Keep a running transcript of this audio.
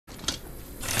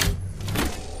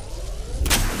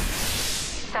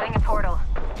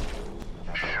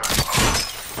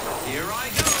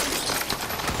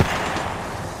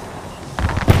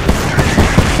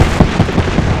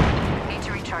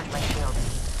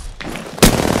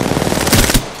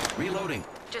Reloading.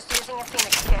 Just using a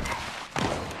Phoenix kit.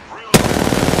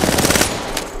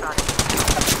 Got it.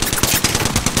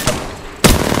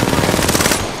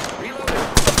 Reloading.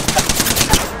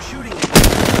 They're shooting me.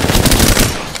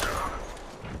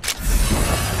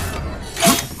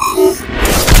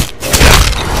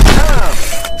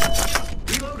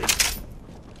 Reloading.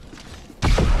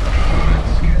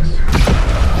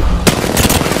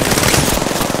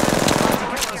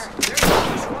 There's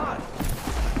another squad.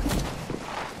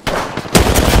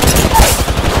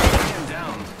 I am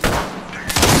down.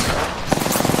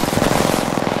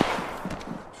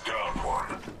 Down one.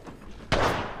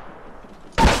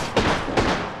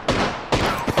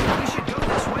 We should go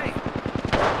this way.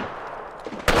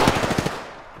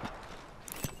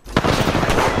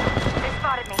 They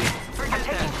spotted me. Forget I'm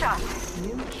taking that. shots.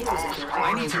 New kill leader.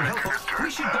 I need some help.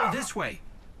 We should go this way.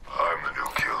 I'm the new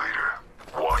kill leader.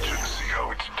 Watch and see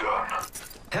how it's done.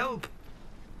 Help.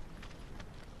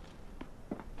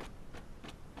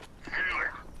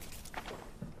 Healing.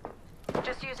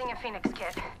 Just using a Phoenix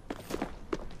kit.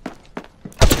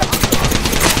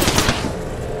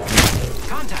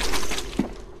 Contact.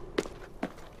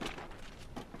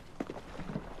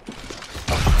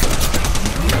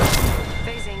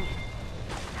 Phasing.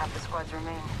 Half the squads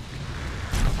remain.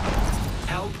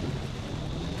 Help.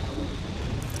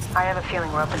 I have a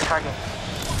feeling we're up to target.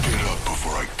 Get up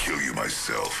before I kill you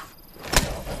myself.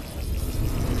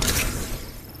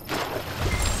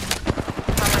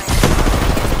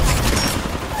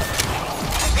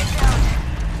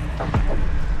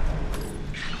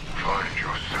 Find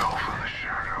yourself in the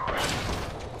shadows.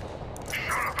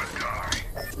 Shut up and die.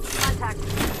 Contact.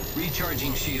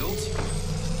 Recharging shields.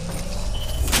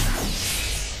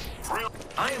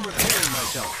 I am repairing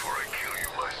myself. Before I kill you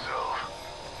myself.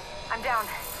 I'm down.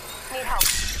 Need help.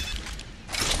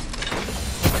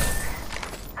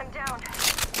 I'm down.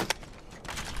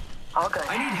 All good.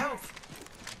 I need help.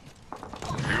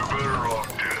 You're better off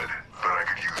dead, but I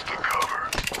could use the cover.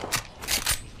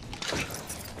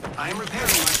 I am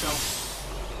repairing myself.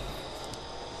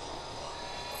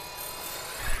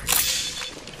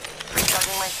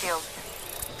 Recharging my shield.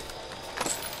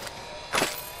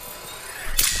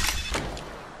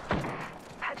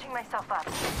 Patching myself up.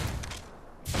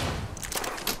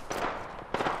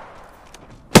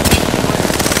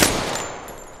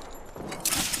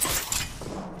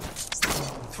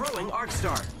 Throwing Arc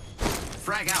Star.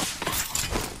 Frag out.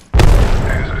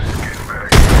 There's a skin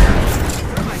bag.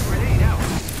 Thermite grenade out.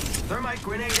 Thermite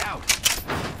grenade out.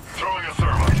 Throwing a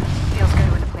thermite. Feels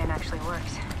good when the plan actually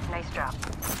works. Nice job.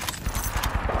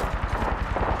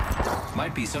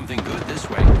 Might be something good this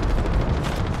way.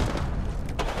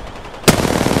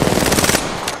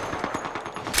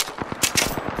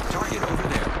 Target over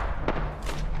there.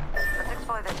 Let's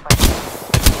explore this way.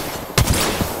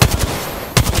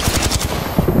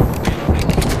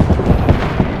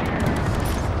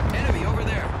 Enemy over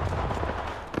there.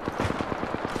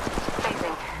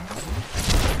 Phasing.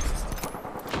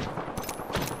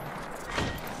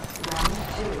 Round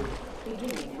 2.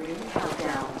 Beginning ring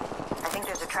countdown. I think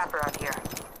there's a trapper out here.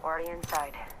 Already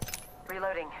inside.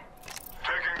 Reloading.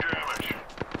 Taking damage.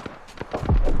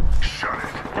 Shut it.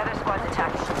 Another squad's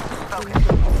attacking. Focus.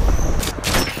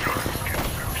 Shut it, skin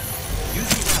suit.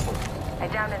 Using grapple. I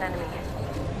downed an enemy.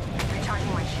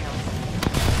 Recharging my shield.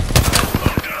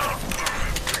 I'm down.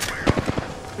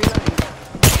 Reloading.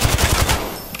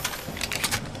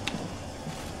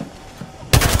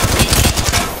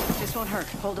 This won't hurt.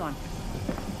 Hold on.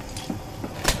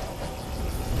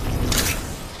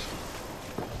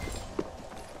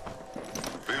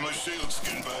 Be my shield,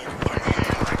 skin bag.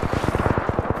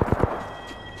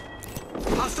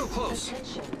 Hostile close.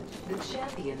 Attention. The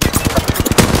champion.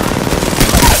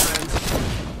 Friends.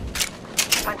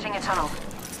 Punching a tunnel.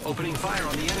 Opening fire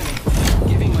on the enemy.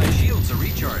 Giving my shields a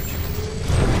recharge.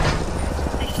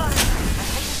 They spotted me. I'm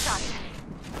taking shots.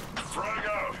 Frag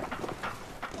out.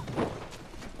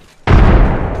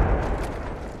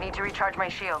 Need to recharge my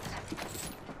shields.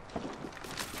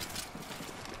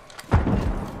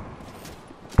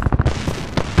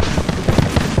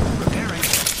 Repairing.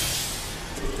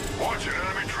 Watch an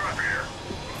enemy trap here.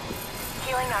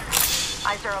 Healing up.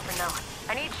 Eyes are open though.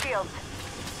 I need shields.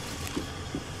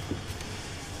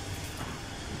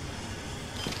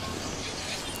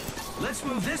 Let's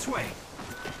move this way.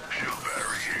 Shield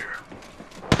battery here.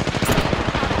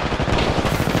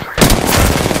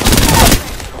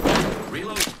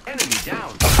 Reload. Enemy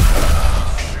down.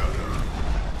 Shut up.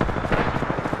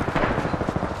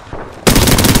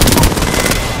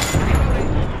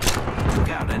 Reloading. Took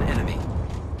out an enemy.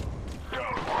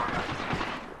 Down one.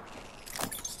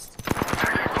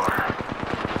 Taking fire.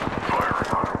 Firing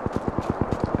on him.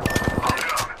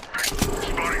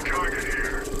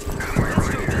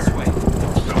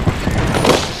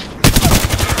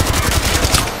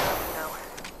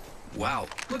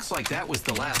 was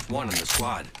the last one in the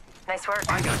squad. Nice work.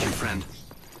 I got you, friend.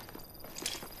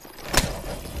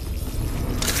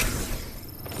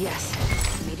 Yes.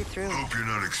 Made it through. Hope you're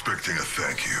not expecting a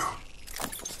thank you.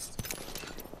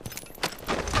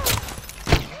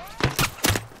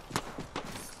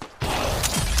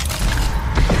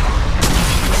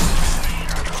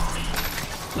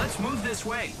 Let's move this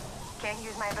way. Can't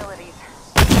use my abilities.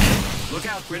 Look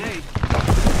out, grenade.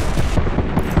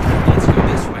 Let's go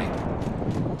this way.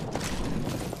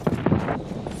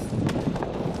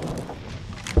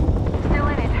 Still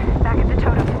in it. Back at the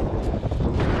totem.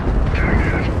 Getting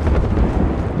in.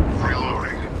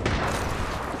 Reloading.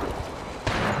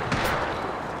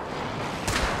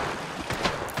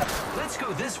 Let's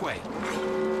go this way.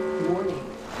 Warning.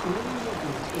 Ring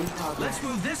movement in progress. Let's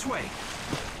move this way.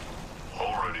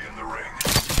 Already in the ring.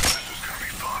 This is gonna be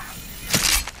fun.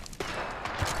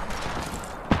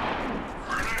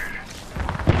 Grenade.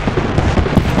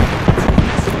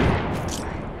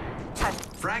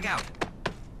 Frag out.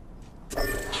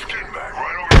 Skin bag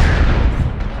right over here.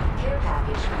 Care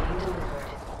package being delivered.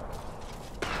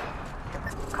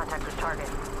 Contact with target.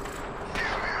 Give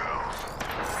me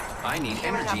health. I need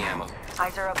Gearing energy up. ammo.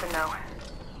 Eyes are open though.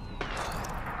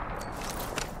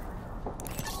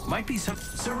 Might be some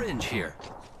syringe here.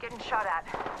 Getting shot at.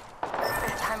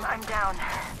 This time I'm down.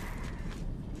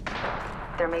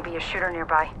 There may be a shooter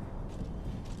nearby.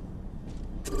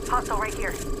 Hostile right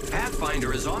here.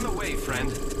 Pathfinder is on the way, friend.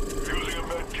 Using a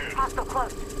med kit. Hostile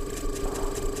close.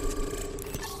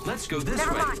 Let's go this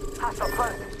Never way. mind. Hostile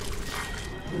close.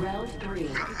 Round 3.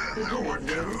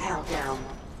 Beginning ring countdown.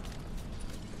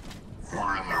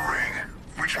 We're in the ring,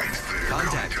 which means they're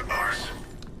Contact. coming to us.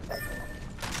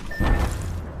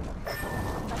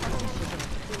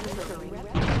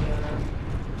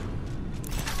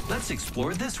 Let's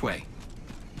explore this way.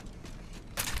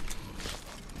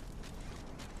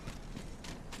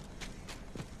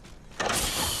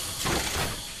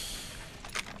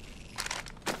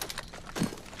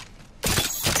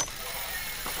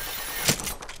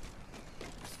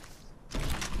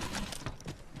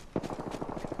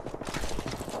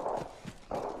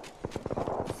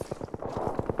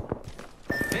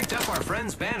 Picked up our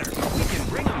friend's banner. We can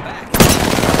bring him back.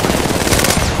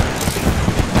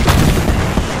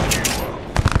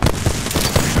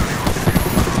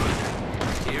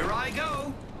 Here I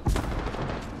go.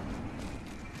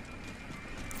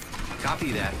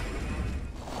 Copy that.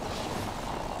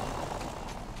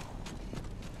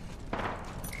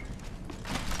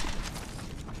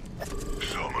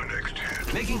 So my next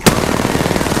hit. Making contact.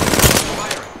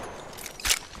 Firing.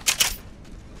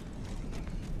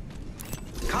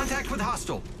 Contact with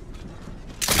hostile.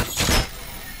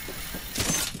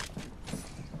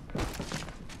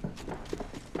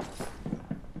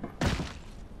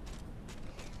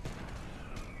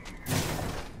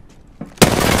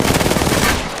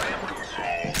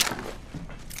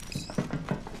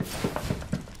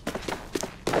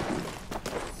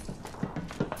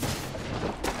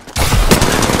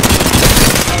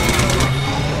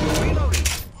 Reloading.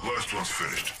 Last one's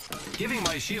finished. Giving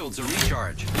my shields a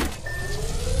recharge.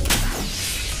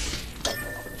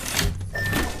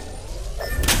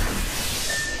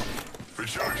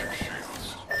 Recharging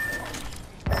shields.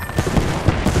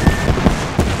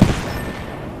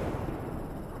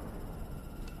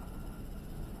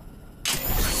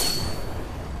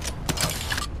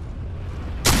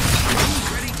 Who's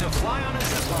ready to fly on a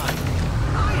zipline?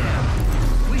 I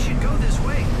am. We should go this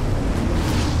way.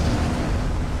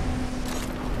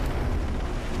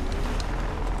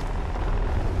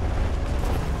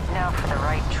 Now for the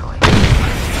right choice.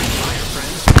 Fire,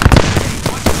 friends.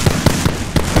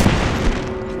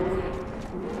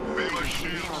 Be my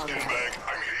shield, skin bag.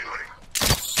 I'm healing.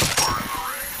 We're in the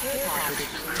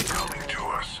ring. They're coming to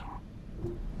us.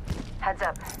 Heads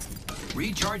up.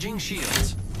 Recharging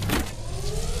shields.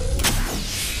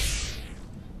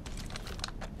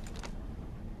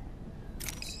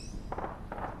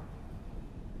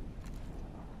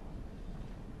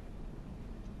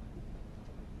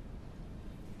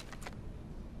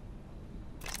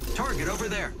 Target over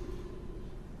there.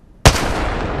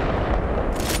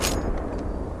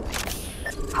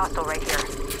 Hostile right here.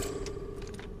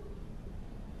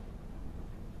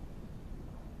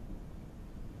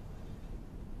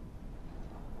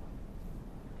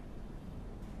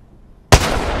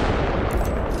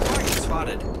 Target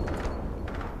spotted.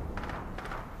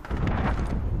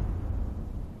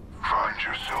 Find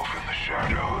yourself in the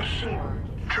shadows.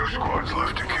 2 squads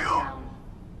left to kill.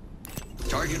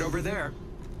 Target over there.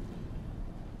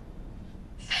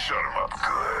 Shut 'em up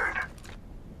good.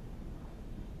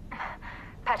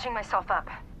 Patching myself up.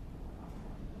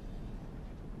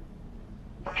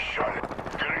 Shot it.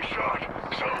 Getting shot.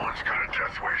 Someone's got a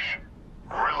death wish.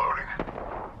 Reloading.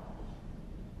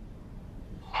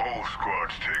 Whole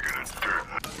squad's taking a dirt.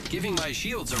 Giving my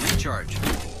shields a recharge.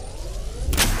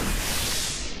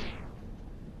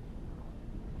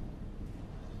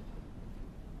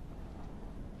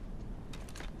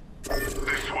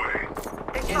 This way.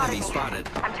 They Enemy me. spotted.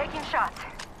 I'm taking shots.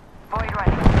 Void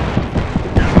running.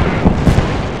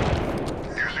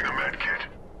 Using a med kit.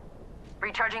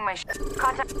 Recharging my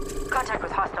contact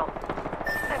with hostile.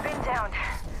 I've been downed.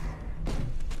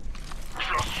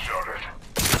 Just shot it.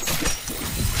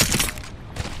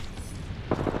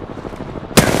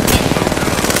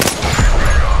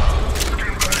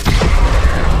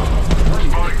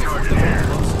 Spotting target here.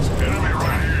 Enemy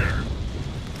right here.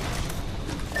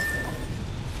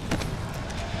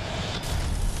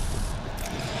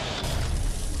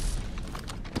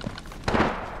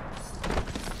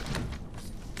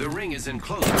 The ring is in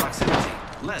close proximity.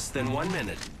 Less than 1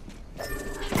 minute.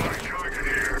 Spotting target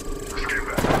here. Skip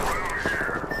back. Right over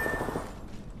here.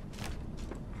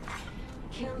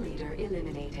 Kill leader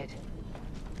eliminated.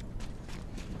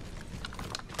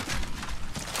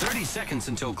 30 seconds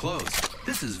until close.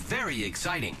 This is very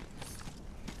exciting.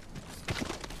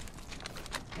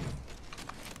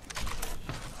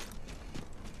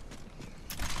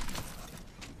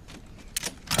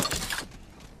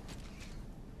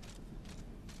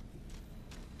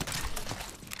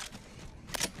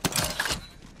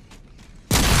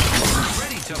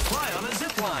 Ready to fly on a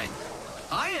zip line.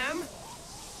 I am.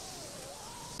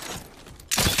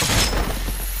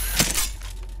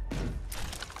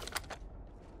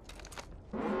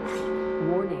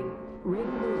 Warning. Ring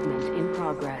movement in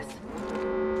progress.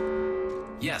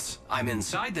 Yes, I'm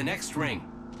inside the next ring.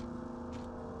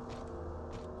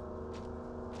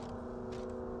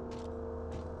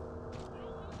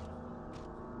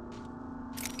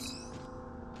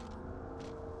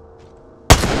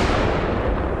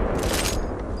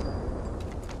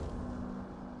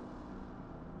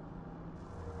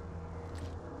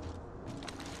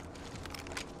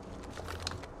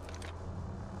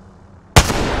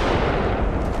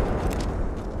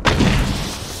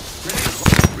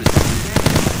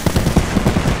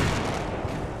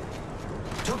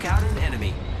 Took out an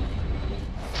enemy.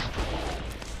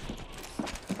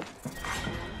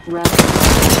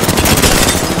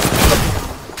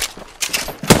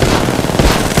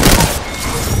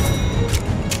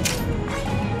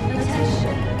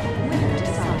 Attention. Winner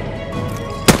decided.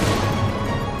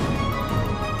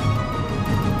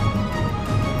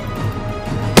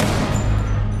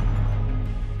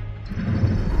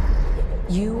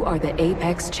 You are the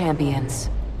Apex Champions.